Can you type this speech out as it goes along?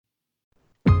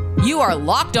You are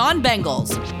Locked On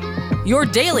Bengals, your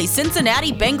daily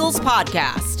Cincinnati Bengals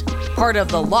podcast, part of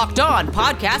the Locked On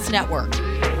Podcast Network,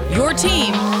 your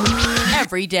team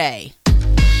every day.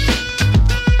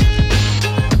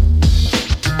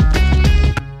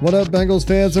 What up, Bengals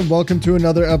fans, and welcome to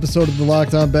another episode of the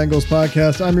Locked On Bengals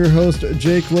podcast. I'm your host,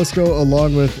 Jake Lisco,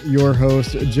 along with your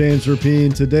host, James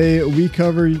Rapine. Today, we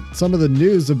cover some of the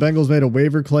news. The Bengals made a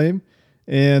waiver claim,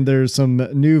 and there's some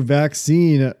new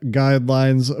vaccine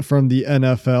guidelines from the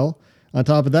NFL. On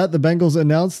top of that, the Bengals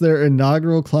announced their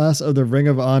inaugural class of the Ring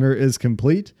of Honor is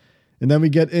complete. And then we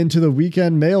get into the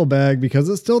weekend mailbag because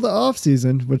it's still the off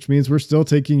season, which means we're still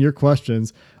taking your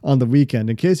questions on the weekend.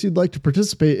 In case you'd like to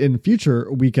participate in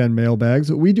future weekend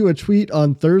mailbags, we do a tweet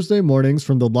on Thursday mornings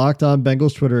from the Locked On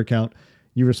Bengals Twitter account.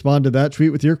 You respond to that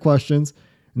tweet with your questions,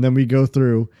 and then we go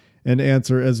through and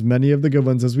answer as many of the good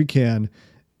ones as we can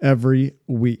every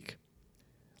week.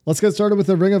 Let's get started with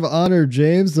the Ring of Honor,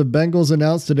 James. The Bengals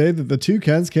announced today that the two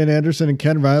Kens, Ken Anderson and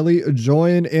Ken Riley,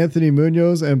 join Anthony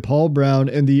Munoz and Paul Brown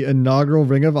in the inaugural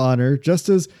Ring of Honor, just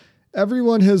as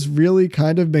everyone has really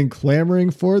kind of been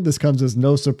clamoring for. This comes as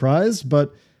no surprise,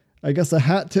 but I guess a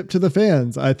hat tip to the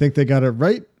fans. I think they got it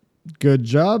right. Good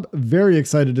job. Very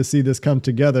excited to see this come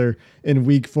together in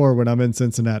week 4 when I'm in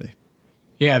Cincinnati.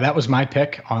 Yeah, that was my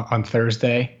pick on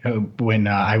Thursday when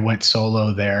I went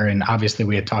solo there. And obviously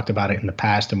we had talked about it in the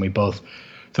past and we both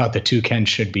thought the two Kens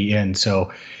should be in.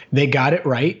 So they got it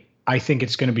right. I think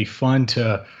it's going to be fun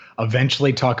to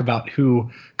eventually talk about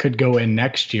who could go in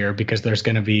next year because there's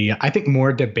going to be, I think,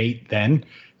 more debate then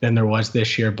than there was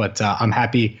this year. But I'm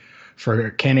happy for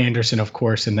Ken Anderson, of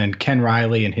course, and then Ken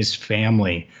Riley and his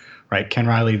family, right? Ken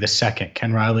Riley the second,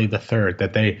 Ken Riley the third,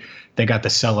 that they got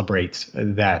to celebrate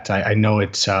that. I know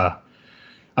it's a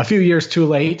few years too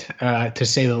late, to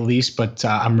say the least, but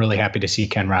I'm really happy to see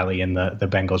Ken Riley in the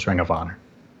Bengals Ring of Honor.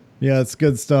 Yeah, it's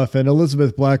good stuff. And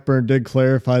Elizabeth Blackburn did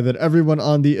clarify that everyone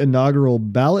on the inaugural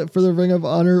ballot for the Ring of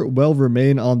Honor will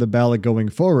remain on the ballot going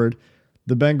forward.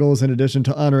 The Bengals, in addition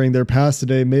to honoring their past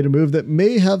today, made a move that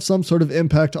may have some sort of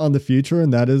impact on the future,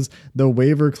 and that is the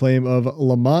waiver claim of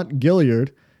Lamont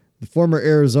Gaillard, the former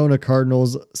Arizona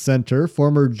Cardinals center,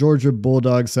 former Georgia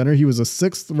Bulldog center. He was a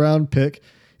 6th round pick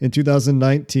in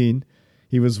 2019.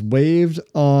 He was waived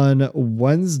on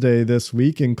Wednesday this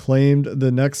week and claimed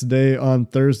the next day on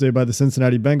Thursday by the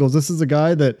Cincinnati Bengals. This is a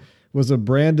guy that was a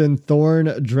Brandon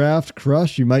Thorn draft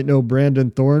crush. You might know Brandon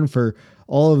Thorn for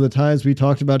all of the times we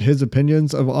talked about his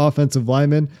opinions of offensive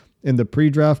linemen in the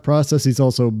pre-draft process. He's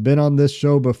also been on this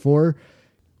show before.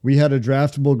 We had a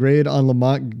draftable grade on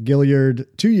Lamont Gaillard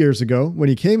 2 years ago when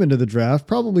he came into the draft.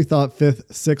 Probably thought 5th,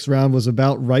 6th round was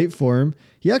about right for him.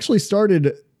 He actually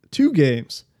started 2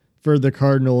 games for the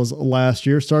Cardinals last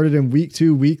year. Started in week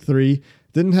 2, week 3.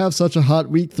 Didn't have such a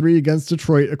hot week 3 against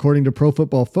Detroit, according to Pro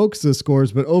Football Focus's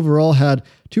scores, but overall had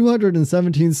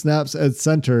 217 snaps at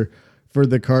center for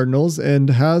the Cardinals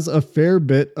and has a fair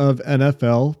bit of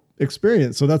NFL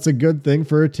experience. So that's a good thing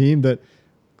for a team that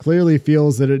clearly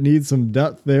feels that it needs some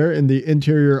depth there in the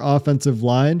interior offensive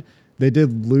line. They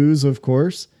did lose, of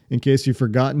course, in case you've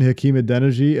forgotten, Hakeem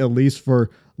Adeniji, at least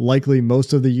for likely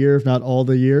most of the year, if not all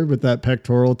the year, with that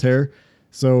pectoral tear.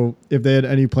 So if they had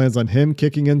any plans on him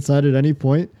kicking inside at any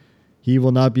point, he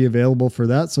will not be available for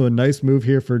that. So a nice move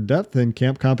here for depth in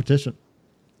camp competition.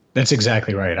 That's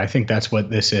exactly right. I think that's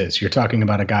what this is. You're talking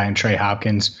about a guy in Trey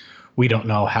Hopkins. We don't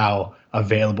know how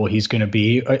available he's going to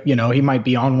be. He might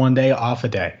be on one day, off a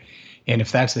day. And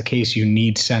if that's the case, you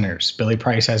need centers. Billy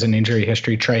Price has an injury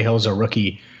history. Trey Hill's a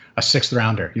rookie, a 6th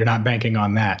rounder. You're not banking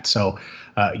on that. So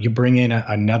you bring in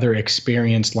another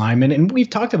experienced lineman. And we've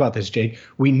talked about this, Jay.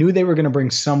 We knew they were going to bring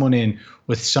someone in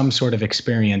with some sort of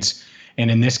experience.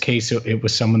 And in this case, it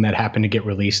was someone that happened to get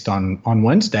released on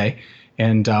Wednesday.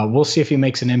 And we'll see if he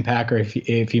makes an impact or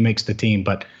if he makes the team.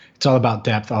 But it's all about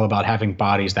depth, all about having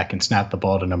bodies that can snap the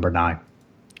ball to number 9.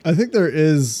 I think there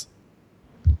is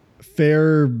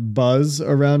fair buzz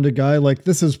around a guy like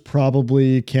this. Is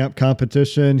probably camp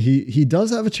competition. He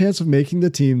does have a chance of making the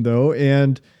team, though,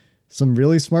 and some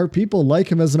really smart people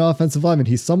like him as an offensive lineman.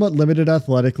 He's somewhat limited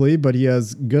athletically, but he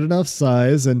has good enough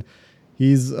size, and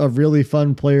he's a really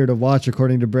fun player to watch,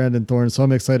 according to Brandon Thorn. So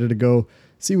I'm excited to go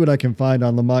see what I can find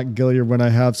on Lamont Gaillard when I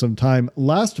have some time.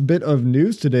 Last bit of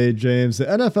news today, James. The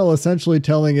NFL essentially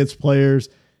telling its players,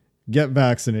 get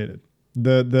vaccinated.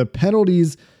 The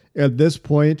penalties at this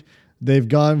point, they've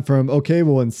gone from, okay,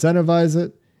 we'll incentivize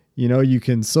it. You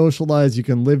can socialize, you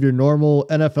can live your normal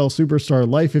NFL superstar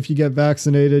life if you get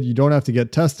vaccinated. You don't have to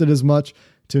get tested as much,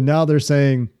 to now they're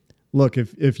saying, look,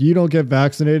 if you don't get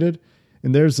vaccinated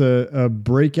and there's a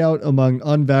breakout among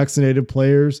unvaccinated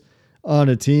players on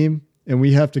a team, and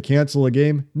we have to cancel a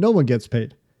game, no one gets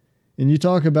paid. And you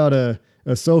talk about a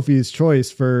Sophie's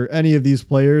choice for any of these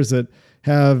players that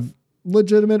have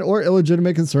legitimate or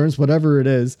illegitimate concerns, whatever it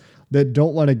is, that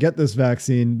don't want to get this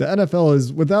vaccine. The NFL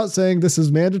is, without saying this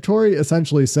is mandatory,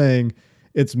 essentially saying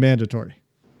it's mandatory.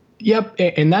 Yep.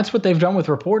 And that's what they've done with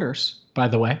reporters, by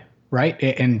the way. Right.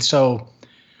 And so,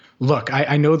 look,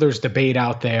 I know there's debate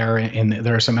out there, and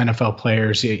there are some NFL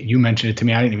players. You mentioned it to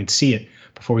me. I didn't even see it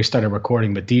before we started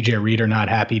recording, but DJ Reader not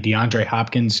happy. DeAndre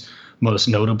Hopkins, most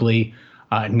notably,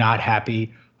 not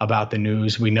happy about the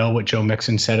news. We know what Joe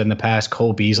Mixon said in the past,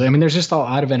 Cole Beasley. I mean, there's just a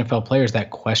lot of NFL players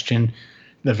that question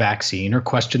the vaccine or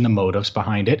question the motives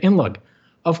behind it. And look,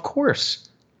 of course,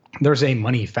 there's a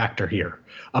money factor here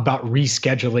about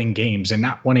rescheduling games and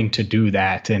not wanting to do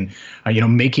that, and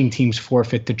making teams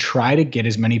forfeit to try to get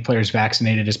as many players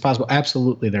vaccinated as possible.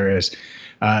 Absolutely, there is.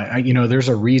 There's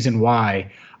a reason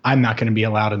why I'm not going to be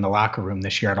allowed in the locker room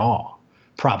this year at all,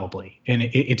 probably, and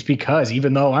it's because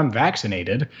even though I'm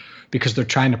vaccinated, because they're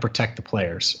trying to protect the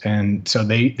players, and so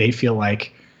they feel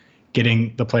like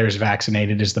getting the players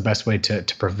vaccinated is the best way to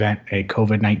prevent a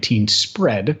COVID-19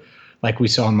 spread, like we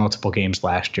saw in multiple games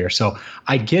last year. So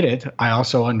I get it. I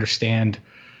also understand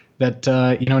that,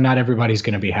 not everybody's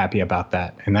going to be happy about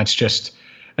that. And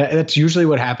that's usually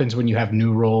what happens when you have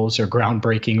new rules or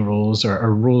groundbreaking rules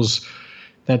or rules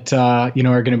that, are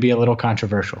going to be a little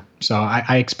controversial. So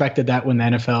I expected that when the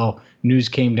NFL news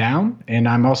came down. And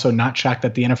I'm also not shocked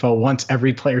that the NFL wants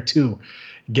every player to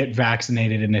get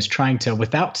vaccinated and is trying to,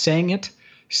 without saying it,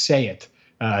 say it.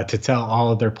 To tell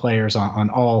all of their players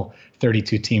on all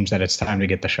 32 teams that it's time to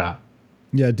get the shot.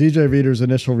 Yeah, DJ Reader's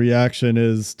initial reaction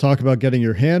is talk about getting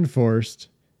your hand forced.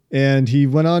 And he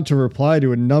went on to reply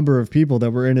to a number of people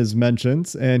that were in his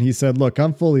mentions. And he said, look,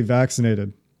 I'm fully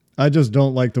vaccinated. I just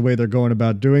don't like the way they're going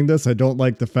about doing this. I don't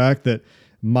like the fact that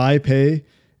my pay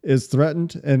is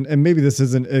threatened. And maybe this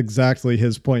isn't exactly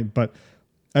his point, but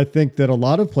I think that a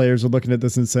lot of players are looking at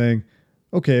this and saying,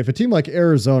 okay, if a team like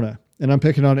Arizona, and I'm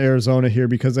picking on Arizona here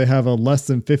because they have a less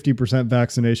than 50%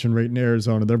 vaccination rate in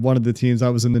Arizona. They're one of the teams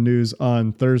that was in the news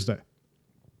on Thursday.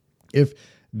 If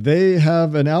they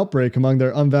have an outbreak among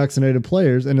their unvaccinated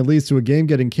players and it leads to a game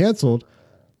getting canceled,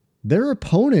 their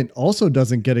opponent also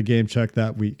doesn't get a game check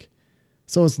that week.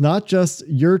 So it's not just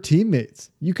your teammates.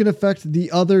 You can affect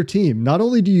the other team. Not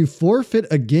only do you forfeit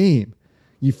a game,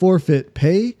 you forfeit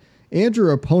pay, and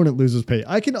your opponent loses pay.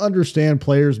 I can understand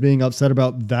players being upset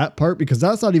about that part because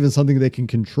that's not even something they can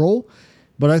control.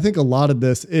 But I think a lot of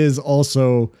this is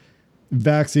also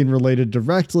vaccine related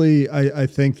directly. I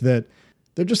think that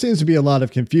there just seems to be a lot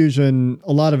of confusion,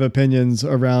 a lot of opinions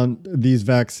around these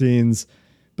vaccines,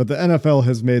 but the NFL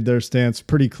has made their stance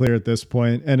pretty clear at this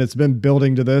point, and it's been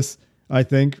building to this, I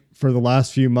think, for the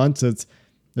last few months.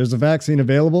 There's a vaccine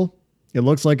available. It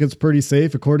looks like it's pretty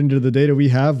safe. According to the data we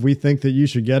have, we think that you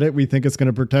should get it. We think it's going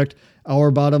to protect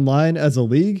our bottom line as a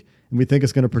league, and we think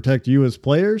it's going to protect you as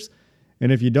players.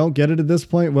 And if you don't get it at this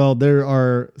point, well, there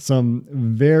are some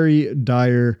very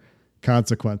dire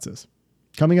consequences.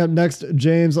 Coming up next,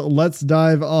 James, let's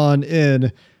dive on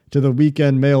in to the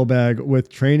weekend mailbag with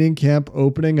training camp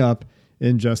opening up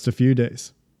in just a few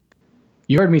days.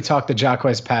 You heard me talk to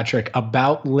Jacquez Patrick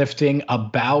about lifting,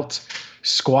 about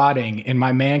squatting, and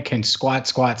my man can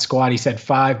squat. He said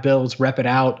 5 Bills, rep it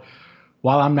out.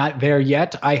 While I'm not there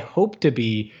yet, I hope to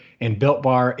be, and Built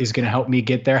Bar is going to help me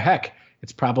get there. Heck,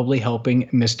 it's probably helping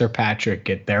Mr. Patrick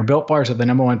get there. Built Bars are the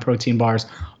 #1 protein bars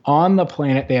on the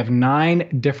planet. They have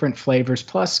 9 different flavors,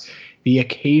 plus the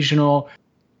occasional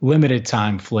limited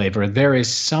time flavor. There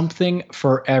is something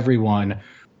for everyone.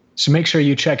 So make sure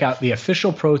you check out the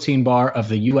official protein bar of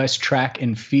the U.S. track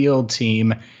and field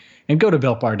team. And go to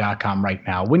BuiltBar.com right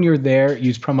now. When you're there,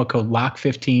 use promo code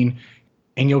LOCK15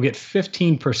 and you'll get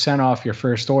 15% off your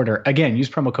first order. Again, use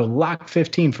promo code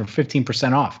LOCK15 for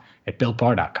 15% off at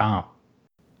BuiltBar.com.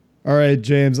 All right,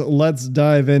 James, let's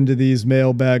dive into these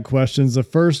mailbag questions. The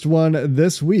first one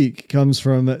this week comes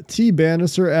from T.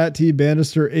 Bannister at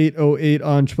TBannister808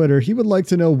 on Twitter. He would like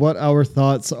to know what our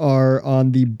thoughts are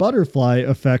on the butterfly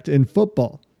effect in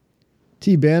football.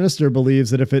 T. Bannister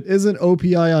believes that if it isn't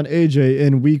OPI on AJ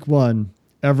in week 1,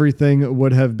 everything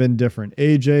would have been different.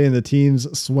 AJ and the team's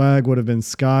swag would have been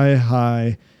sky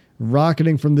high,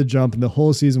 rocketing from the jump, and the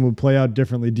whole season would play out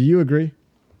differently. Do you agree?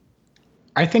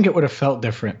 I think it would have felt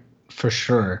different for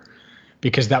sure,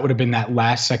 because that would have been that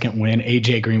last second win.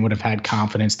 AJ Green would have had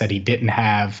confidence that he didn't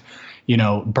have.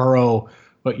 Burrow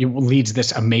leads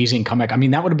this amazing comeback. I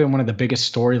mean, that would have been one of the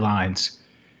biggest storylines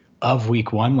of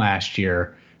week 1 last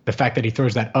year. The fact that he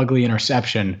throws that ugly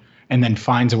interception and then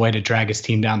finds a way to drag his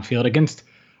team downfield against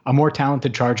a more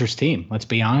talented Chargers team. Let's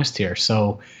be honest here.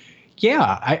 So,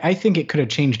 Yeah, I think it could have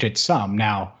changed it some.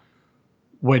 Now,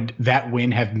 would that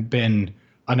win have been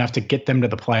enough to get them to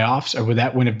the playoffs, or would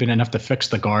that win have been enough to fix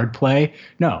the guard play?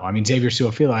 No. I mean, Xavier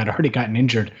Su'a-Filo had already gotten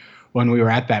injured when we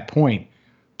were at that point.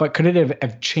 But could it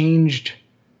have changed,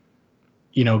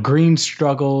 Green's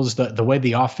struggles, the way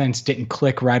the offense didn't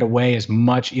click right away as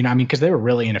much, because they were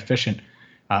really inefficient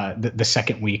the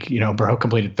second week. Burrow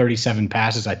completed 37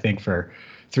 passes, I think, for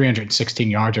 316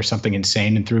 yards or something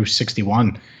insane, and threw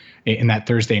 61 in that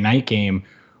Thursday night game.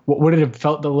 Would it have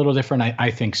felt a little different?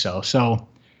 I think so. So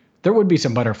there would be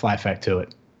some butterfly effect to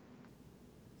it.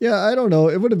 Yeah, I don't know.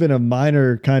 It would have been a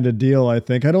minor kind of deal, I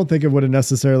think. I don't think it would have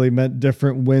necessarily meant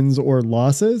different wins or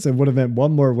losses. It would have meant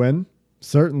one more win,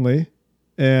 certainly.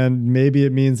 And maybe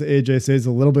it means AJ stays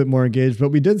a little bit more engaged. But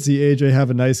we did see AJ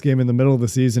have a nice game in the middle of the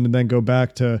season and then go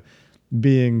back to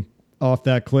being off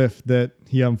that cliff that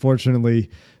he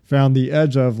unfortunately found the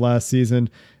edge of last season.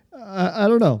 I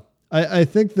don't know. I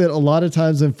think that a lot of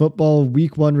times in football,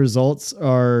 week one results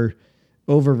are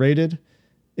overrated.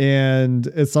 And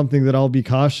it's something that I'll be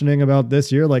cautioning about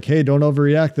this year. Like, hey, don't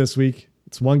overreact this week.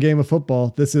 It's one game of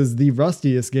football. This is the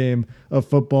rustiest game of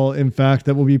football, in fact,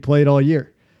 that will be played all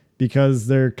year, because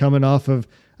they're coming off of,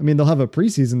 they'll have a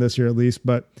preseason this year at least,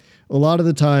 but a lot of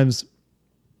the times,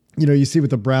 you see with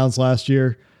the Browns last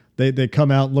year, they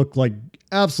come out and look like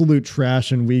absolute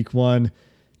trash in week one.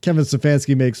 Kevin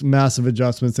Stefanski makes massive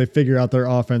adjustments. They figure out their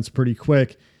offense pretty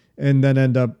quick and then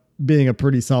end up being a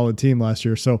pretty solid team last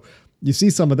year. So you see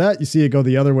some of that. You see it go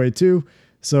the other way too.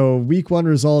 So week one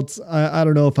results, I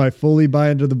don't know if I fully buy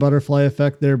into the butterfly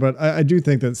effect there, but I do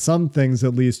think that some things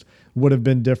at least would have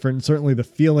been different. Certainly the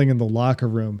feeling in the locker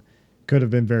room could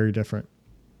have been very different.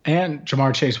 And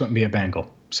Jamar Chase wouldn't be a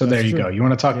Bengal. So there you go. You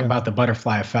want to talk about the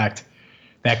butterfly effect?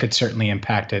 That could certainly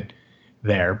impact it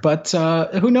there. But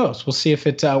who knows? We'll see if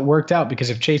it worked out, because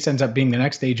if Chase ends up being the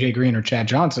next AJ Green or Chad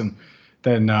Johnson,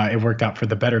 then it worked out for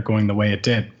the better going the way it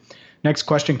did. Next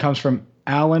question comes from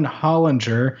Alan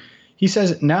Hollinger. He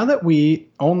says, now that we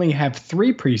only have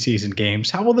 3 preseason games,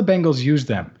 how will the Bengals use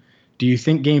them? Do you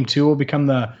think game 2 will become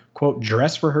the, quote,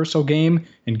 dress rehearsal game,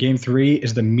 and game 3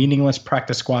 is the meaningless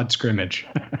practice squad scrimmage?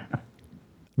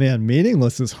 Man,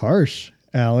 meaningless is harsh,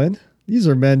 Alan. These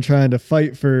are men trying to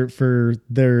fight for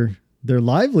their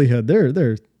livelihood.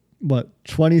 They're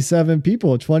 27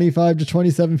 people, 25 to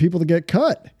 27 people to get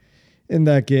cut in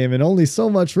that game, and only so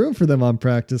much room for them on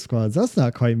practice squads. That's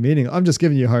not quite meaningless. I'm just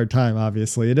giving you a hard time,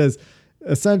 obviously. It is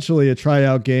essentially a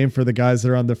tryout game for the guys that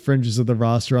are on the fringes of the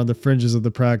roster, on the fringes of the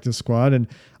practice squad. And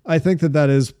I think that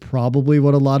is probably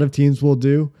what a lot of teams will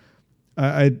do.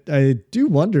 I do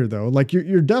wonder though, like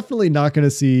you're definitely not going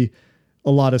to see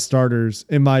a lot of starters,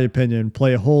 in my opinion,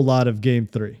 play a whole lot of game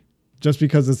 3. Just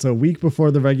because it's a week before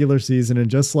the regular season, and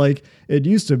just like it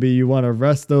used to be, you want to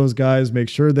rest those guys, make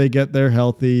sure they get there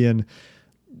healthy, and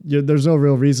there's no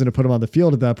real reason to put them on the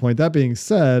field at that point. That being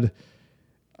said,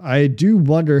 I do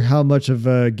wonder how much of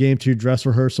a game 2 dress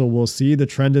rehearsal we'll see. The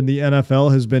trend in the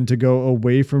NFL has been to go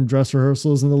away from dress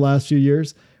rehearsals in the last few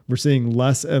years. We're seeing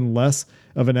less and less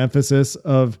of an emphasis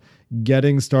of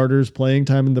getting starters playing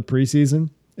time in the preseason.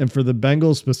 And for the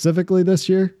Bengals specifically this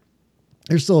year,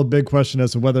 there's still a big question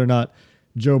as to whether or not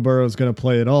Joe Burrow is going to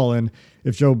play at all. And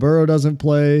if Joe Burrow doesn't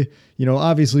play,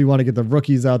 obviously you want to get the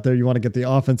rookies out there. You want to get the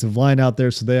offensive line out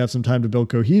there so they have some time to build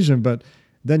cohesion. But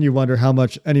then you wonder how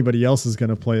much anybody else is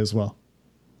going to play as well.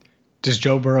 Does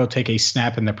Joe Burrow take a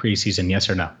snap in the preseason? Yes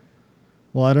or no?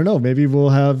 Well, I don't know. Maybe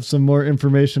we'll have some more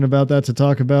information about that to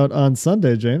talk about on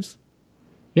Sunday, James.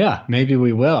 Yeah, maybe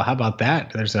we will. How about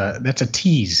that? That's a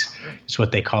tease. It's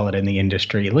what they call it in the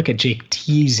industry. Look at Jake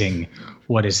teasing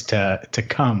what is to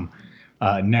come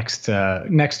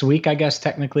next week, I guess,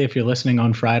 technically, if you're listening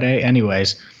on Friday.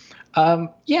 Anyways,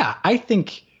 I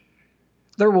think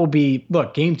there will be,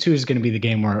 look, game 2 is going to be the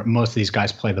game where most of these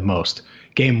guys play the most.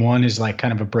 Game 1 is like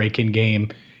kind of a break-in game.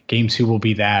 Game 2 will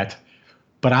be that.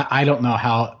 But I don't know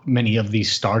how many of these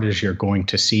starters you're going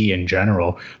to see in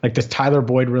general. Like, does Tyler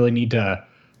Boyd really need to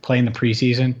play in the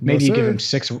preseason? Maybe you give him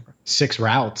six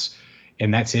routes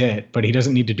and that's it, but he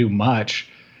doesn't need to do much.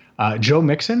 Joe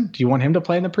Mixon, do you want him to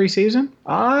play in the preseason?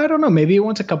 I don't know. Maybe he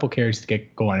wants a couple carries to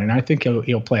get going, and I think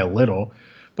he'll play a little,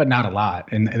 but not a lot.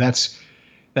 And that's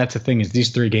the thing, is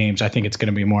these 3 games, I think it's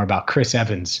going to be more about Chris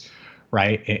Evans,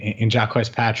 right, and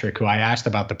Jacquez Patrick, who I asked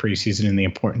about the preseason and the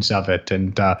importance of it,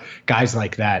 and guys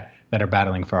like that are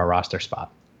battling for a roster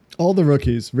spot. All the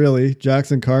rookies, really.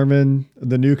 Jackson Carman,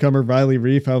 the newcomer Riley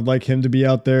Reif, I would like him to be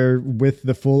out there with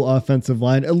the full offensive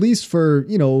line, at least for,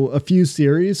 a few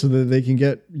series so that they can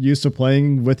get used to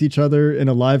playing with each other in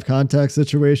a live contact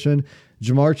situation.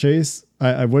 Jamar Chase,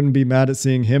 I wouldn't be mad at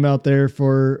seeing him out there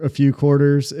for a few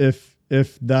quarters if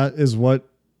that is what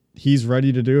he's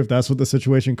ready to do, if that's what the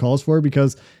situation calls for,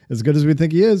 because as good as we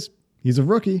think he is, he's a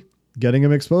rookie. Getting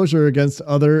him exposure against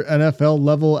other NFL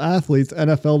level athletes,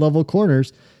 NFL level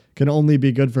corners, can only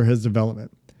be good for his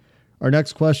development. Our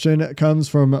next question comes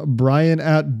from Brian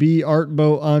at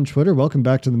BArtBo on Twitter. Welcome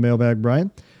back to the mailbag,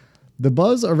 Brian. The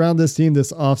buzz around this team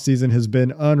this offseason has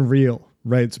been unreal,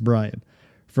 writes Brian.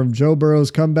 From Joe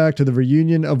Burrow's comeback to the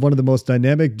reunion of one of the most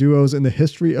dynamic duos in the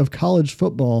history of college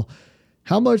football,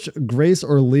 how much grace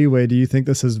or leeway do you think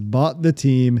this has bought the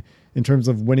team in terms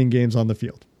of winning games on the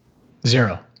field?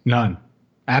 Zero. None.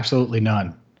 Absolutely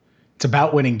none. It's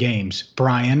about winning games.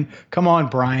 Brian, come on,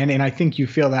 Brian. And I think you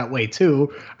feel that way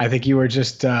too. I think you were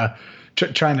just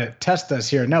trying to test us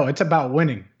here. No, it's about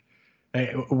winning.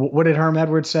 What did Herm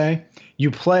Edwards say? You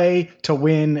play to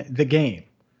win the game.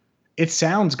 It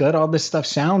sounds good. All this stuff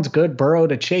sounds good. Burrow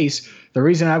to Chase. The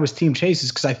reason I was team Chase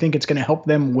is because I think it's going to help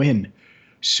them win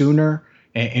sooner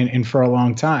and for a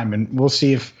long time. And we'll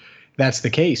see if that's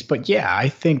the case. But yeah, I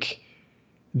think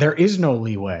there is no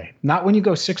leeway. Not when you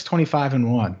go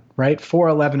 6-25-1, right?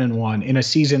 4-11-1 in a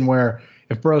season where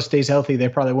if Burrow stays healthy, they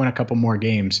probably win a couple more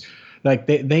games. Like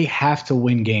they have to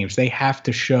win games. They have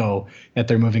to show that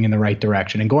they're moving in the right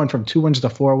direction. And going from 2 wins to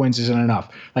 4 wins isn't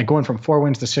enough. Like going from 4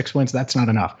 wins to 6 wins, that's not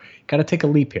enough. Got to take a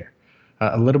leap here,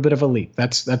 a little bit of a leap.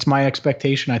 That's my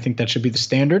expectation. I think that should be the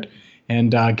standard.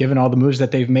 And given all the moves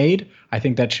that they've made, I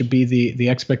think that should be the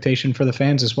expectation for the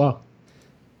fans as well.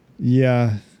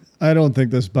 Yeah, I don't think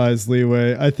this buys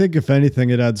leeway. I think if anything,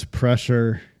 it adds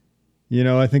pressure.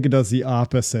 I think it does the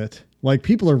opposite. Like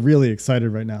people are really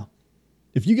excited right now.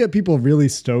 If you get people really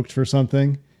stoked for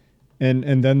something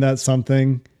and then that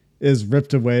something is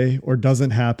ripped away or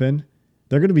doesn't happen,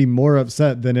 they're going to be more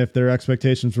upset than if their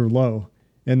expectations were low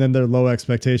and then their low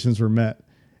expectations were met.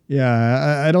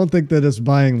 Yeah, I don't think that it's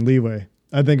buying leeway.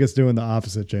 I think it's doing the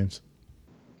opposite, James.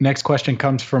 Next question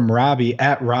comes from Robbie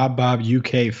at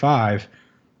RobBobUK5.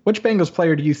 Which Bengals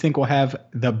player do you think will have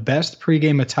the best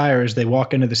pregame attire as they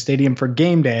walk into the stadium for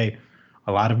game day?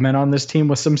 A lot of men on this team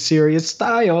with some serious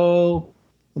style.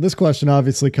 Well, this question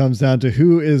obviously comes down to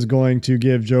who is going to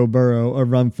give Joe Burrow a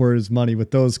run for his money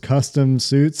with those custom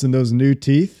suits and those new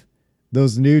teeth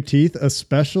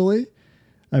especially.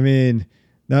 I mean,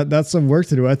 that's some work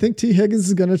to do. I think T. Higgins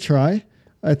is going to try.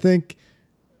 I think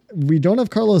we don't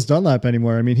have Carlos Dunlap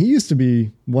anymore. I mean, he used to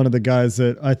be one of the guys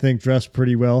that I think dressed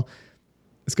pretty well.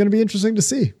 It's going to be interesting to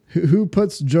see who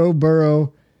puts Joe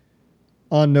Burrow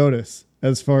on notice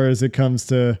as far as it comes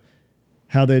to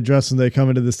how they dress when they come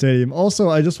into the stadium. Also,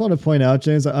 I just want to point out,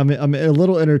 James, I'm a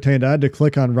little entertained. I had to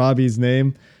click on Robbie's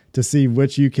name to see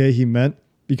which UK he meant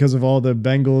because of all the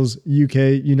Bengals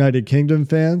UK United Kingdom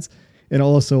fans and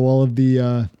also all of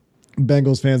the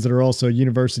Bengals fans that are also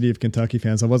University of Kentucky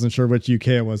fans. I wasn't sure which UK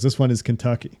it was. This one is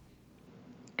Kentucky.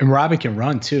 And Robbie can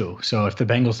run too. So if the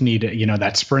Bengals need,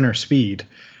 that sprinter speed,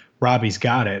 Robbie's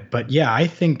got it. But yeah, I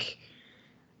think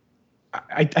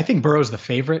Burrow's the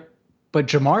favorite, but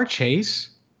Jamar Chase,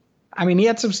 I mean, he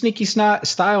had some sneaky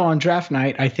style on draft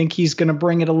night. I think he's going to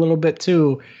bring it a little bit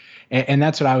too. And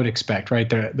that's what I would expect, right?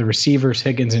 The receivers,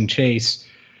 Higgins and Chase,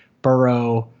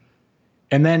 Burrow.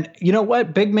 And then, you know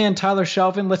what? Big man Tyler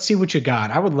Shelvin, let's see what you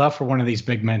got. I would love for one of these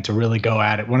big men to really go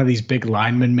at it. One of these big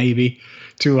linemen maybe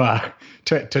to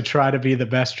try to be the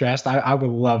best dressed. I would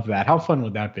love that. How fun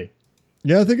would that be?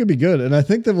 Yeah, I think it'd be good. And I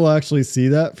think that we'll actually see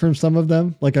that from some of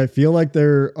them. Like, I feel like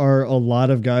there are a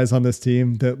lot of guys on this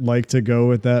team that like to go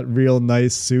with that real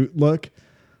nice suit look.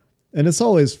 And it's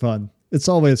always fun. It's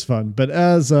always fun. But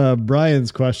as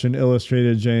Brian's question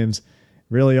illustrated, James,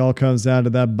 really all comes down to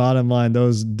that bottom line,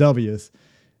 those W's.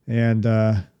 And,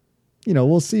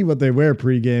 we'll see what they wear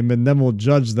pregame, and then we'll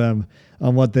judge them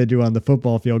on what they do on the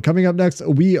football field. Coming up next,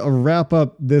 we wrap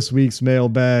up this week's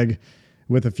mailbag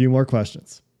with a few more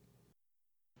questions.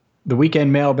 The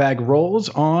weekend mailbag rolls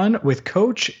on with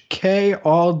Coach K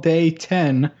all day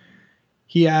 10.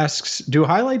 He asks, do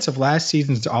highlights of last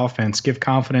season's offense give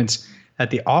confidence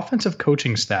that the offensive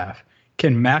coaching staff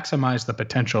can maximize the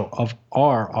potential of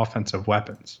our offensive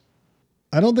weapons?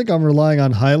 I don't think I'm relying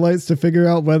on highlights to figure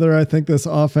out whether I think this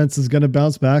offense is going to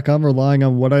bounce back. I'm relying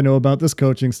on what I know about this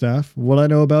coaching staff, what I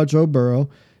know about Joe Burrow,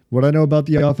 what I know about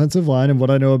the offensive line, and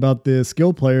what I know about the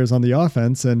skill players on the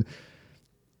offense. And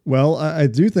well, I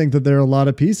do think that there are a lot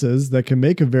of pieces that can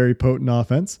make a very potent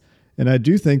offense. And I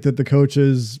do think that the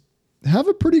coaches have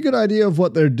a pretty good idea of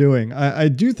what they're doing. I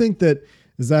do think that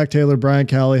Zach Taylor, Brian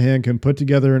Callahan can put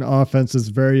together an offense that's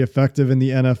very effective in the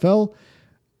NFL.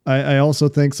 I also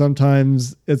think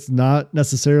sometimes it's not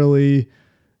necessarily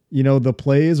the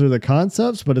plays or the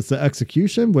concepts, but it's the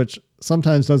execution, which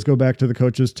sometimes does go back to the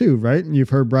coaches too, right? And you've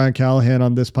heard Brian Callahan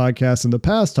on this podcast in the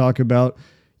past talk about,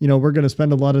 we're going to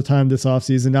spend a lot of time this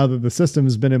offseason, now that the system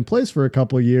has been in place for a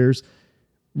couple of years,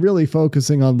 really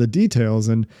focusing on the details.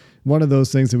 And one of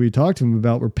those things that we talked to him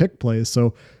about were pick plays.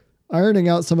 So ironing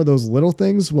out some of those little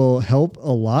things will help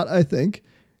a lot, I think.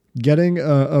 Getting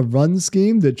a run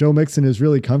scheme that Joe Mixon is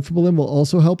really comfortable in will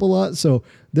also help a lot. So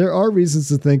there are reasons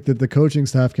to think that the coaching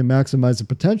staff can maximize the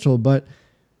potential, but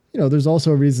there's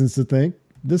also reasons to think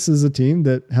this is a team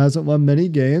that hasn't won many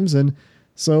games. And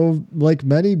so like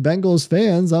many Bengals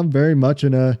fans, I'm very much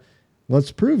in a,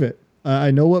 let's prove it. I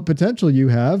know what potential you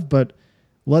have, but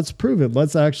let's prove it.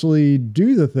 Let's actually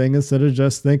do the thing instead of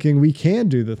just thinking we can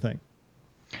do the thing.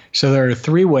 So there are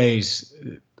three ways,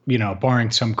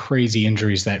 barring some crazy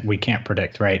injuries that we can't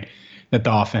predict, right, that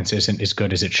the offense isn't as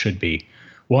good as it should be.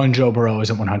 One, Joe Burrow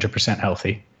isn't 100%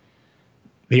 healthy.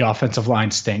 The offensive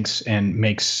line stinks and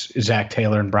makes Zach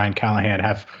Taylor and Brian Callahan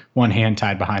have one hand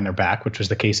tied behind their back, which was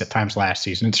the case at times last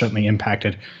season. It certainly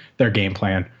impacted their game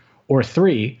plan. Or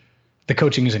three, the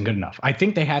coaching isn't good enough. I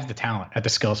think they have the talent at the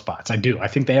skill spots. I do. I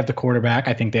think they have the quarterback.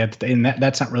 I think they have, and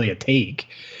that's not really a take.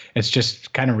 It's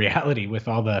just kind of reality with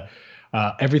all the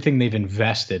everything they've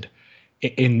invested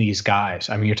in these guys.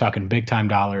 I mean, you're talking big time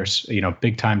dollars,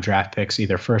 big time draft picks,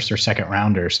 either first or second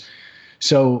rounders.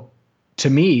 So to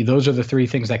me, those are the three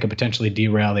things that could potentially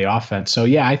derail the offense. So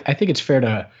yeah, I think it's fair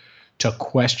to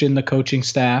question the coaching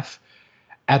staff.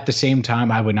 At the same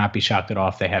time, I would not be shocked at all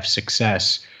if they have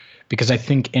success, because I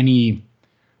think any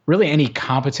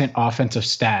competent offensive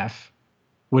staff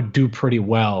would do pretty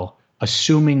well,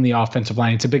 assuming the offensive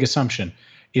line, it's a big assumption,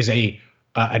 is an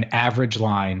average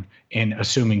line, and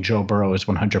assuming Joe Burrow is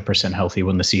 100% healthy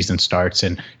when the season starts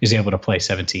and is able to play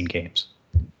 17 games.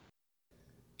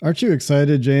 Aren't you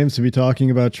excited, James, to be talking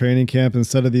about training camp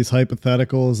instead of these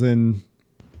hypotheticals in,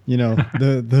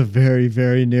 the very,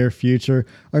 very near future?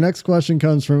 Our next question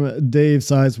comes from Dave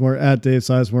Sizemore at Dave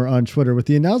Sizemore on Twitter. With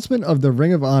the announcement of the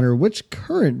Ring of Honor, which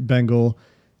current Bengal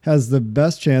has the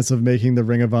best chance of making the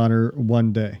Ring of Honor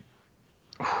one day?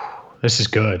 This is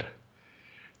good.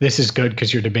 This is good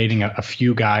because you're debating a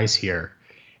few guys here,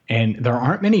 and there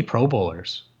aren't many Pro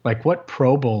Bowlers. Like, what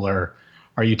Pro Bowler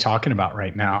are you talking about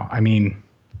right now? I mean,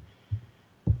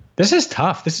 this is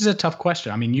tough. This is a tough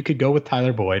question. I mean, you could go with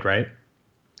Tyler Boyd, right?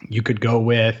 You could go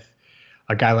with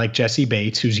a guy like Jesse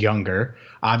Bates, who's younger.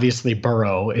 Obviously,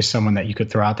 Burrow is someone that you could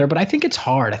throw out there, but I think it's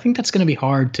hard. I think that's going to be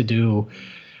hard to do.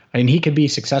 And he could be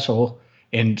successful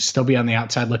and still be on the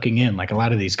outside looking in, like a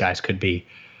lot of these guys could be.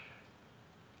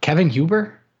 Kevin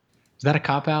Huber? Is that a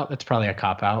cop-out? That's probably a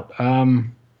cop-out.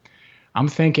 I'm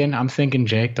thinking,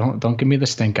 Jake, don't give me the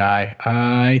stink eye.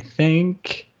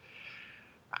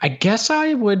 I guess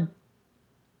I would,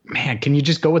 man, can you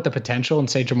just go with the potential and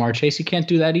say Jamar Chase? You can't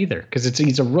do that either because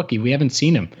he's a rookie. We haven't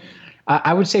seen him.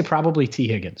 I would say probably T.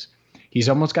 Higgins. He's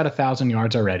almost got 1,000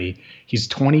 yards already. He's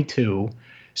 22,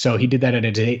 so he did that at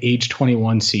his age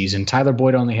 21 season. Tyler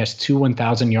Boyd only has 2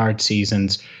 1,000-yard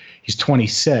seasons. He's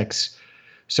 26.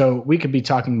 So we could be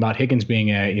talking about Higgins being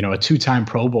a two-time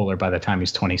Pro Bowler by the time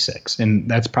he's 26.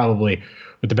 And that's probably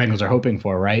what the Bengals are hoping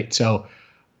for, right? So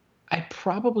I'd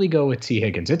probably go with T.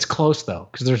 Higgins. It's close, though,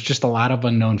 because there's just a lot of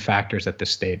unknown factors at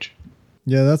this stage.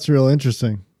 Yeah, that's real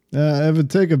interesting. It would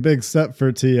take a big step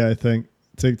for T, I think,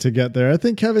 to get there. I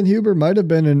think Kevin Huber might have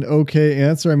been an okay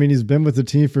answer. I mean, he's been with the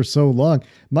team for so long.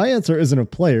 My answer isn't a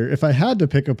player. If I had to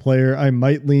pick a player, I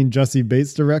might lean Jesse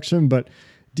Bates' direction, but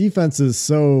defense is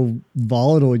so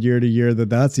volatile year to year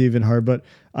that's even hard. But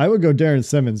I would go Darren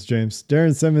Simmons, James.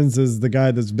 Darren Simmons is the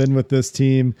guy that's been with this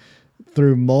team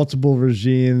through multiple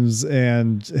regimes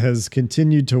and has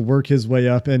continued to work his way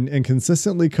up and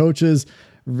consistently coaches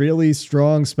really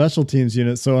strong special teams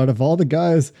units. So out of all the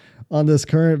guys on this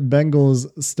current Bengals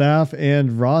staff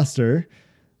and roster,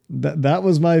 that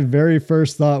was my very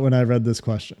first thought when I read this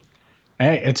question.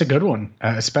 Hey, it's a good one,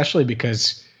 especially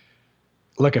because,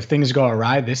 look, if things go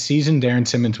awry this season, Darren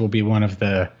Simmons will be one of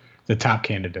the top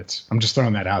candidates. I'm just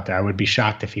throwing that out there. I would be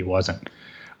shocked if he wasn't.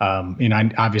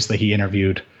 Obviously he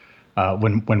interviewed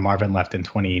when Marvin left in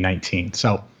 2019.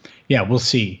 So, yeah, we'll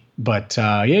see. But,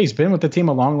 he's been with the team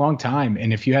a long, long time.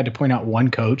 And if you had to point out one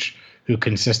coach who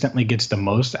consistently gets the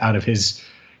most out of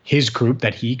his group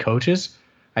that he coaches,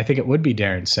 I think it would be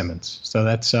Darren Simmons. So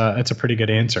that's a pretty good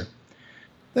answer.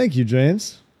 Thank you,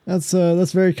 James. That's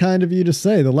very kind of you to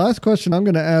say. The last question I'm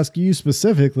going to ask you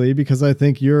specifically, because I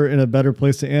think you're in a better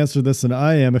place to answer this than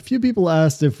I am. A few people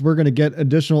asked if we're going to get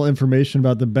additional information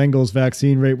about the Bengals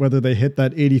vaccine rate, whether they hit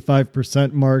that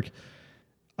 85% mark.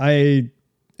 I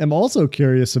am also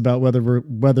curious about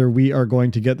whether we are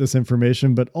going to get this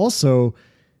information, but also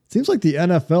it seems like the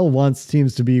NFL wants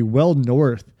teams to be well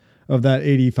north of that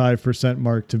 85%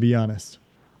 mark, to be honest.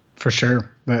 For sure.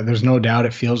 There's no doubt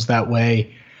it feels that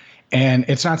way. And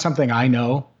it's not something I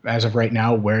know as of right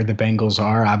now where the Bengals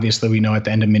are. Obviously, we know at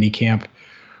the end of minicamp,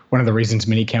 one of the reasons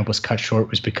minicamp was cut short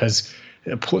was because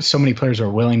so many players were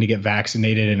willing to get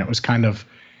vaccinated, and it was kind of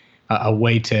a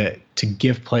way to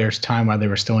give players time while they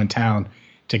were still in town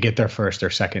to get their first or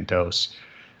second dose.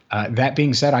 That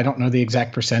being said, I don't know the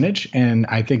exact percentage, and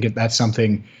I think that's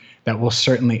something that we'll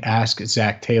certainly ask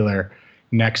Zach Taylor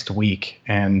next week.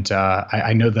 And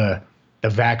I know the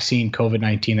vaccine,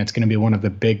 COVID-19, that's going to be one of the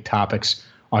big topics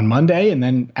on Monday. And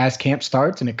then as camp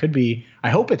starts, and it could be, I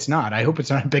hope it's not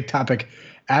a big topic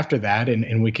after that,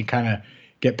 and we can kind of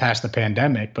get past the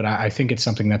pandemic. But I think it's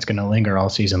something that's going to linger all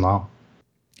season long.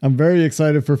 I'm very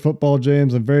excited for football,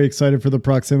 James. I'm very excited for the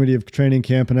proximity of training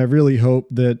camp, and I really hope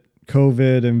that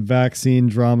COVID and vaccine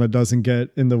drama doesn't get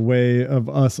in the way of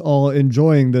us all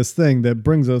enjoying this thing that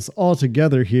brings us all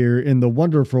together here in the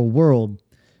wonderful world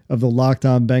of the Locked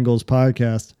On Bengals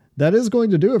podcast. That is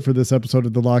going to do it for this episode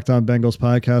of the Locked On Bengals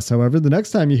podcast. However, the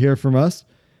next time you hear from us,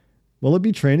 will it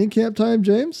be training camp time,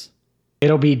 James?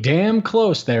 It'll be damn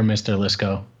close there, Mr.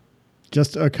 Lisco.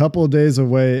 Just a couple of days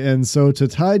away. And so to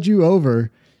tide you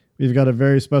over, we've got a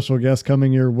very special guest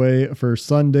coming your way for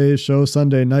Sunday's show,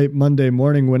 Sunday night, Monday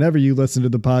morning, whenever you listen to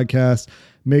the podcast.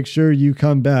 Make sure you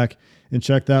come back and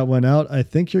check that one out. I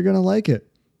think you're going to like it.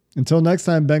 Until next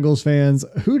time, Bengals fans,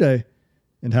 hoo-day,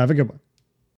 and have a good one.